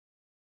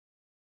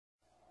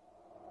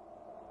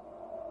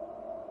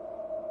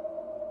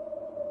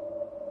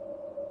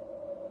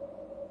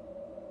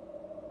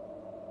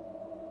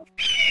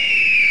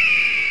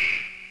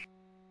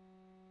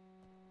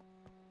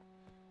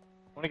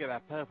get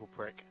that purple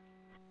prick.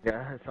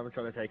 Yeah, someone's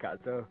trying to take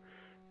out the door.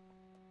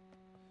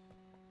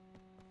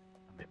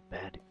 I'm in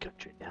bandit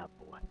country now,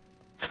 boy.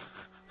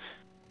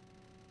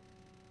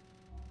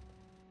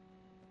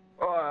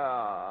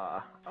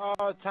 Oh,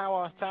 Oh,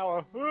 tower,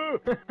 tower. Woo!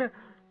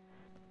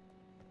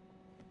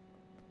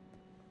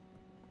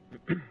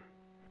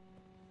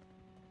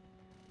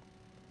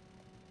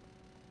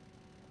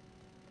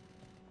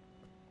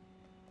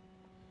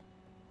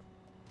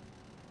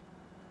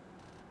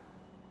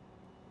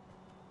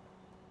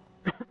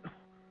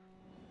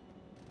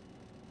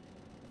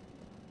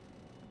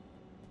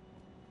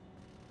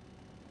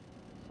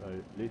 So,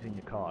 losing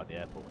your car at the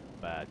airport was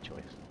a bad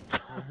choice.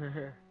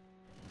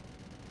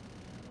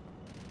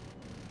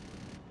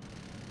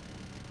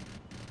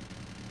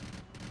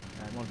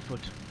 I'm on foot.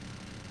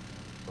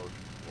 Soldier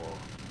of war.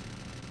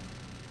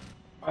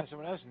 Oh,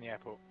 someone else in the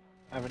airport.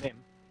 Having him.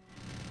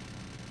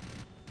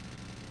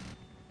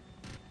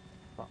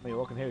 Fuck me,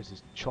 all I can hear is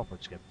this chopper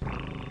just going.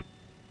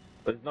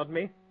 but it's not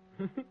me.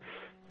 I'm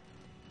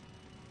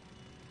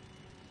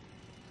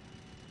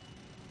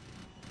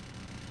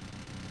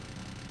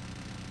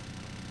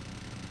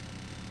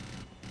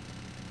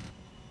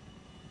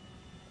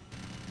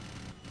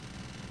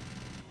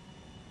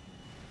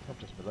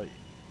just below you.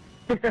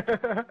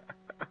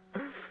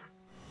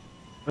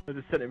 I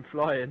just sent him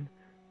flying.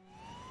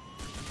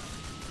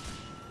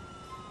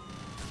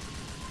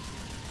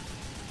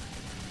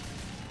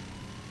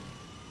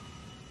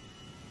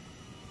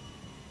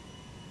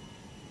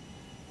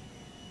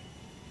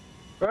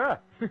 Ah!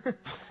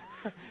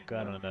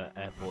 Going on an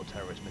airport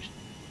terrorist mission.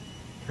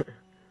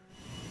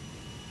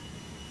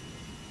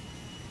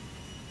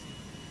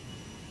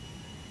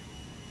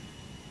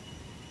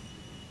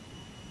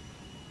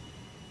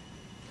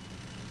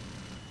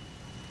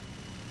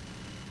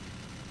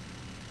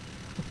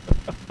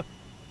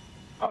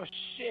 Oh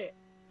shit!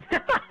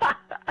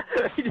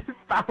 He just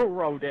barrel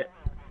rolled it.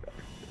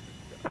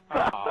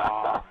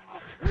 Ah.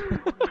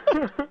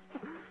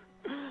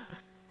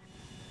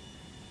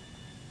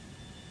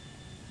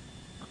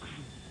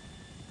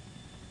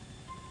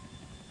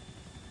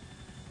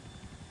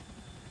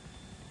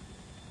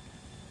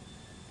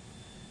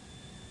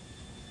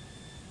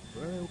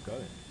 Where are they all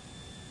going?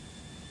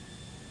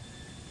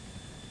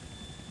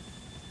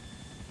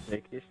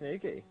 Sneaky,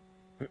 sneaky.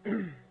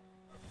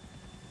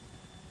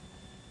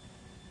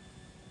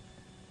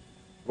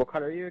 What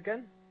colour are you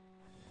again?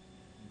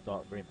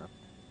 Dark green, man.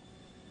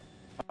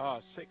 Ah,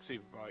 sick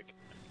superbike.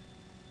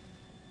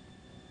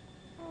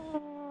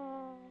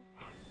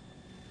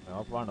 Now,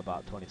 I've run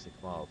about 26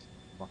 miles.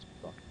 Must be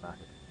fucking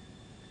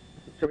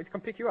knackered. Shall we come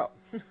pick you up?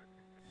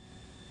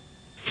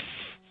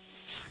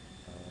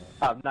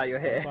 Oh, now you're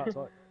here. Whereabouts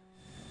are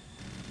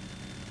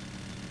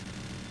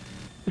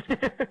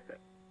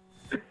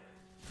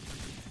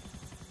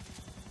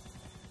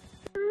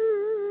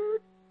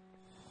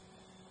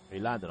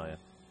you landing, are you?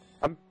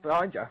 I'm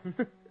behind you.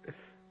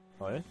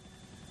 Are you?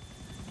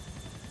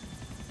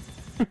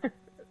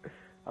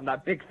 I'm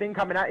that big thing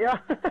coming at you.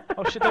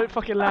 Oh shit, don't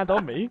fucking land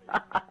on me!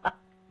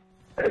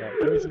 Yeah,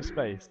 give me some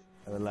space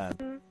and then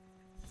land.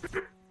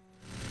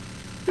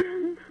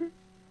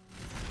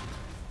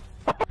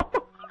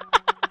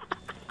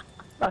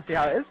 That's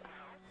how it is.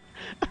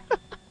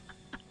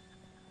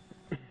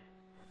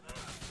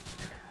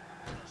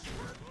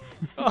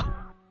 Oh,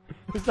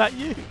 was that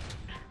you?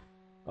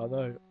 Oh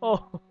no.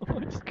 Oh, I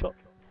just got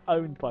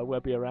owned by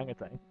Webby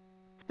Orangutan.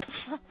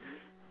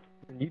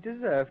 And you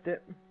deserved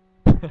it.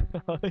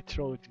 I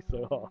trolled you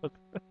so hard.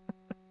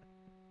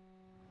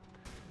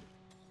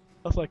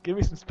 I was like, give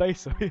me some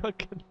space so I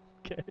can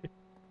get it.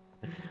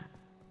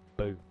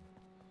 Boom.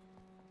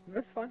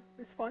 That's fine.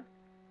 It's fine.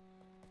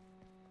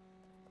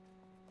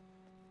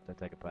 Don't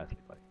take it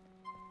personally, buddy.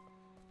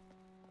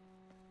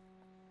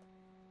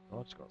 Oh,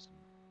 I just got some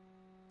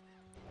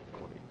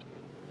quality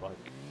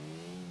bike.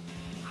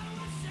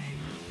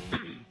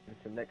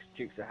 It's the next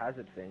Dukes of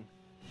Hazzard thing.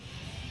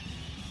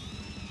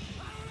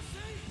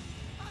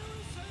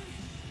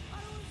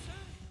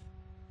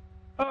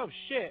 Oh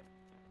shit!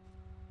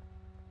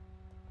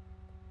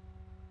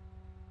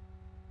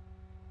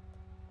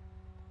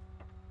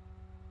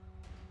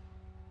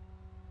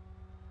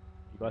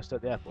 You guys still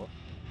at the airport?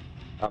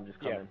 I'm just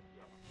coming.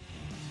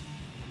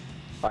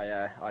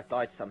 I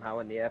died somehow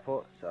in the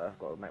airport, so I've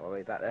got to make my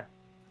way back there.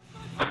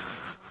 Oh,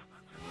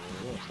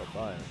 stop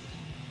dying.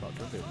 Start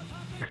drinking.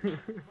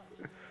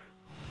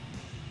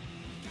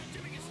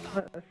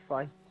 That's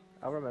fine.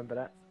 I'll remember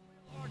that.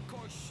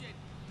 Hardcore shit.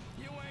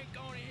 You ain't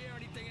going to hear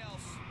anything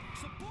else.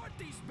 Support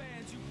these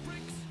bands, you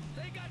pricks.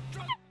 They got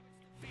drug to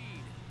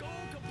feed. Go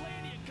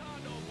complain to your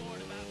condo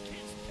board about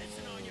kids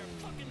pissing on your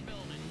fucking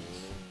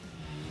buildings.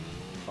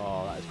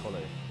 Oh, that is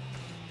quality.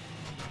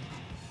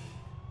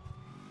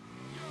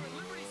 You're in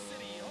Liberty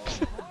City, home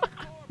of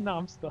hardcore. No,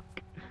 I'm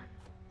stuck.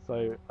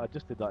 So, I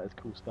just did like this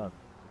cool stunt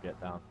to get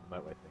down the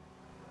motorway thing.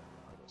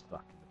 I got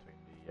stuck in between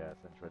the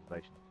central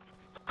reservation.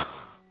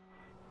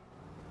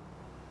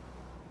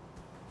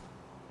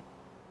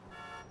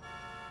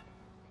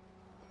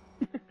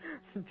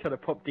 Trying to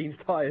pop Dean's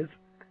tyres.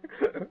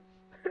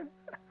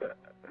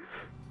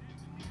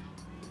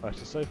 Alright,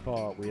 so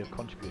far we have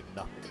contributed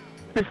nothing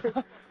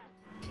to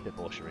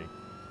debauchery.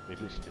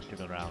 We've literally just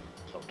driven around,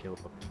 not killed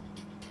them.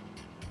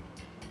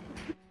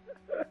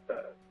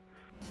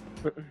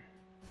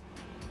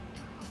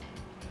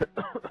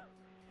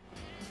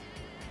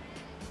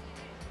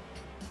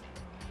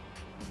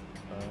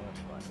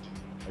 Right.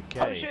 Okay.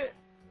 Oh shit!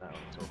 Now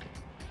we're talking.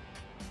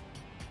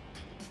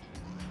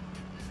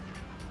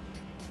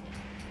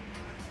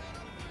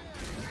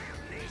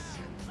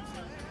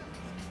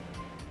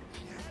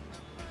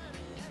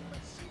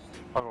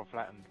 I got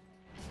flattened.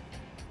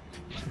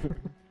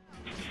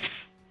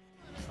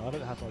 I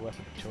don't have my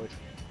weapon of choice.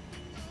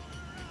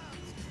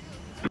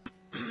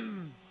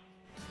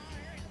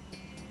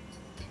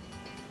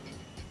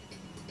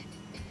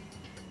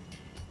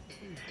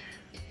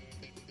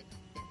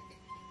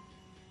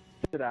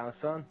 Sit down,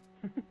 son.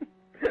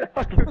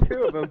 I killed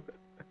 2 of them.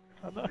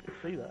 I know, I can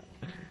see that.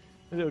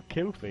 A little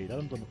kill feed,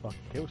 Adam's on the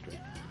fucking kill streak.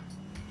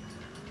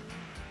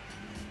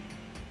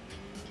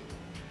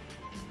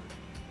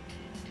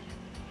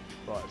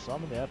 Right, so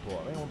I'm in the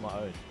airport, I think I'm on my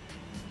own.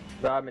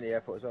 So I'm in the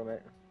airport as well,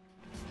 mate.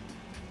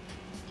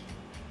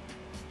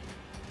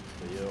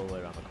 So you're all the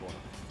way around the corner.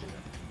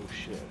 Oh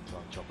shit, it's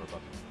on chopper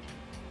above me.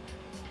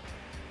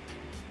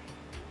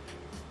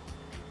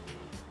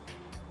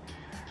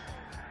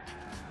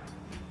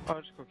 Oh, I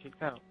just got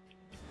kicked out.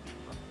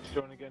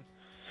 Join again.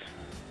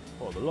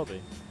 Oh, the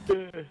lobby?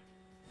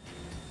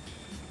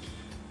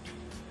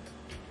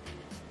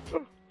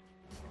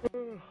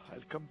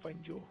 I'll come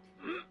find you.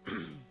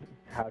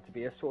 How to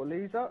be a sore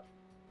loser.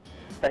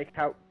 Take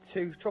out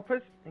 2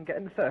 choppers and get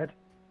in the 3rd.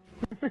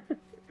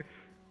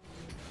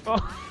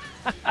 Oh.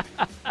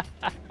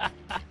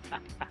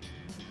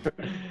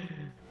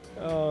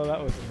 Oh,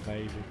 that was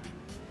amazing.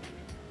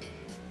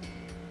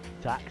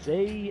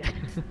 Taxi!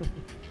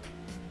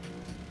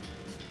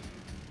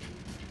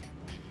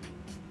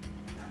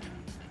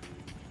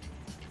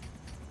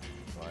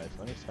 Right,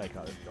 so I need to take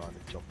out this guy in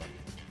the chopper.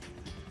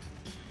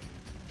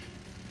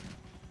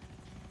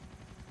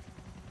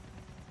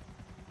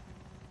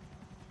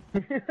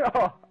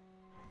 Oh.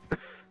 Are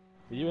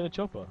you in a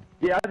chopper?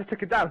 Yeah, I just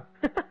took it down.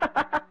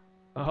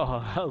 Oh,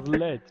 that was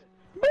lead.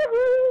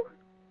 Woohoo!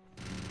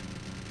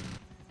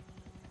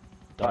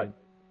 Don't.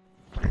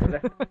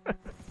 Features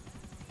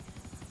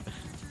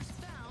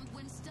found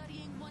when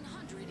studying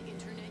 100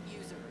 internet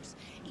users.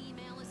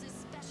 Email is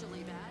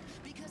especially bad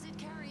because it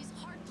carries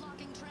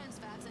heart-blocking trans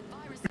fats and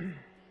viruses.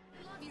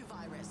 Love you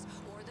virus,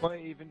 or the Why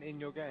even in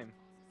your game?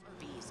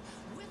 herpes.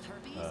 With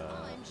herpes,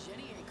 I'm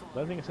Jenny Acorn. I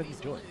don't think it said you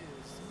joined.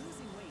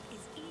 Losing weight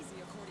is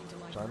easy according to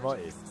Shall I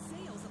invite you?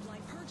 Sales of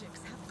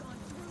Lipogics have gone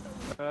through the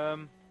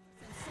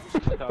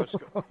I just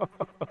got...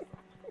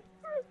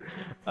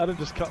 Adam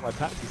just cut my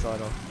taxi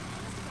sign off.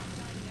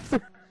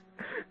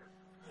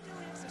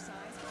 don't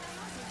exercise, but I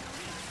also don't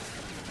eat.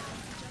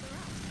 Balance each other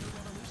out. The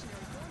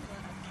revolutionary formula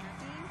of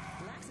caffeine,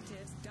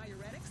 laxatives,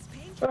 diuretics,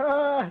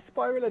 painkillers.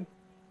 Spiraling.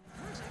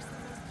 Lipogics, the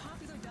most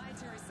popular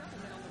dietary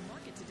supplement on the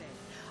market today.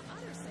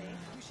 Others say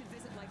you should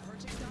visit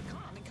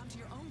lipogics.com and come to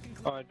your own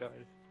conclusion. Oh, I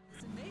died.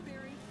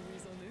 Mayberry,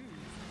 Weasel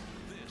News.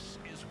 This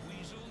is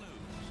Weasel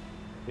News.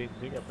 Did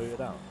you get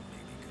booted out?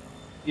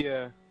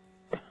 Yeah.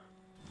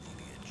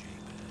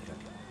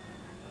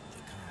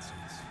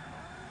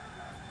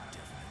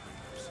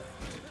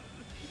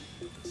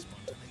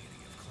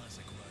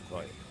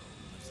 Right.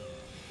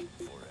 There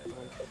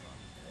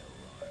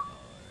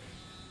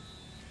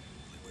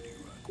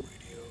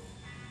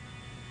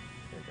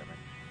you go,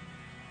 mate.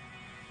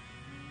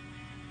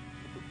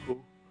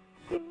 Cool.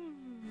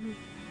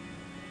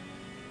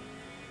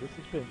 This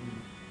has been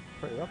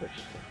pretty rubbish.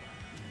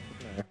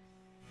 Yeah.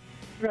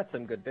 We had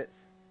some good bits.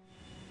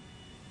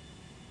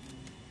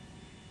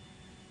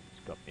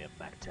 It's got me a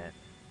Mac 10.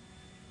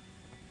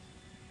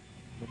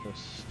 With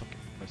this fucking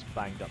most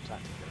banged up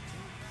tactic.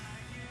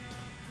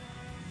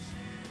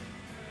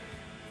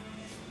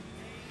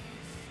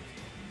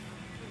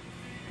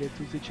 Get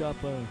to the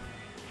chopper.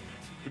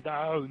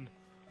 Down.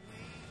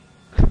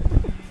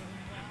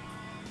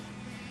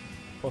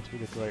 Possibly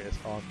the greatest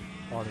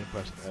army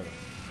impression ever.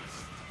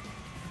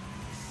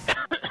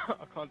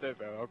 I can't do it,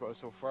 bro. I've got a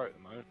sore throat at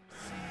the moment.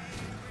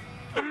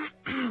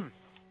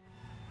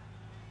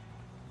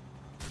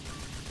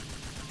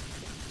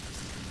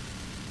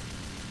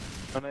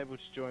 Unable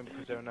to join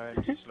because there are no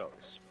empty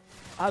slots.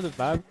 Adam,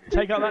 man,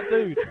 take out that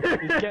dude.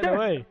 He's getting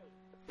away.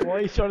 Why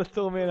are you trying to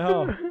steal me in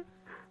half?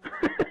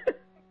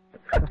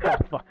 Oh,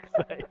 fuck's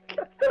sake.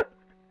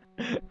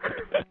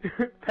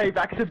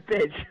 Payback's a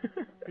bitch.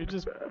 You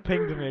just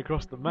pinged me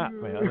across the map,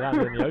 mate. I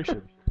landed in the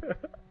ocean.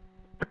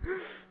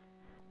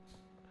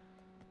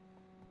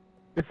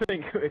 I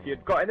think if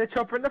you'd got in the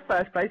chopper in the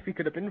first place, we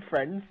could have been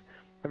friends,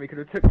 and we could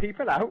have took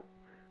people out.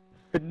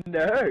 But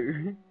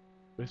no.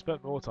 We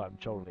spent more time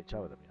trolling each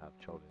other than we have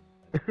trolling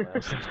anyone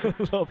else in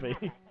the lobby.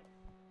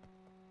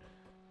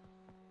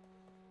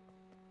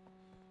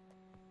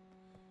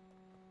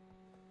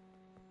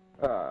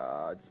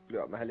 I just blew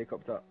up my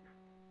helicopter.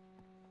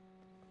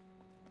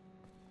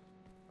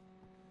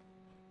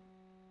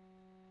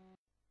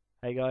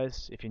 Hey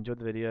guys, if you enjoyed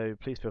the video,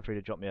 please feel free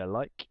to drop me a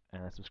like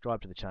and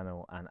subscribe to the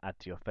channel and add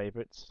to your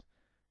favourites.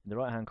 In the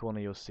right hand corner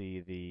you'll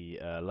see the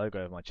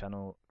logo of my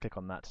channel. Click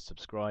on that to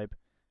subscribe,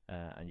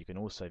 and you can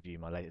also view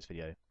my latest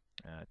video.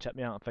 Check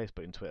me out on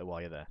Facebook and Twitter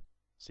while you're there.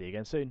 See you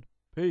again soon.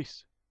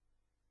 Peace!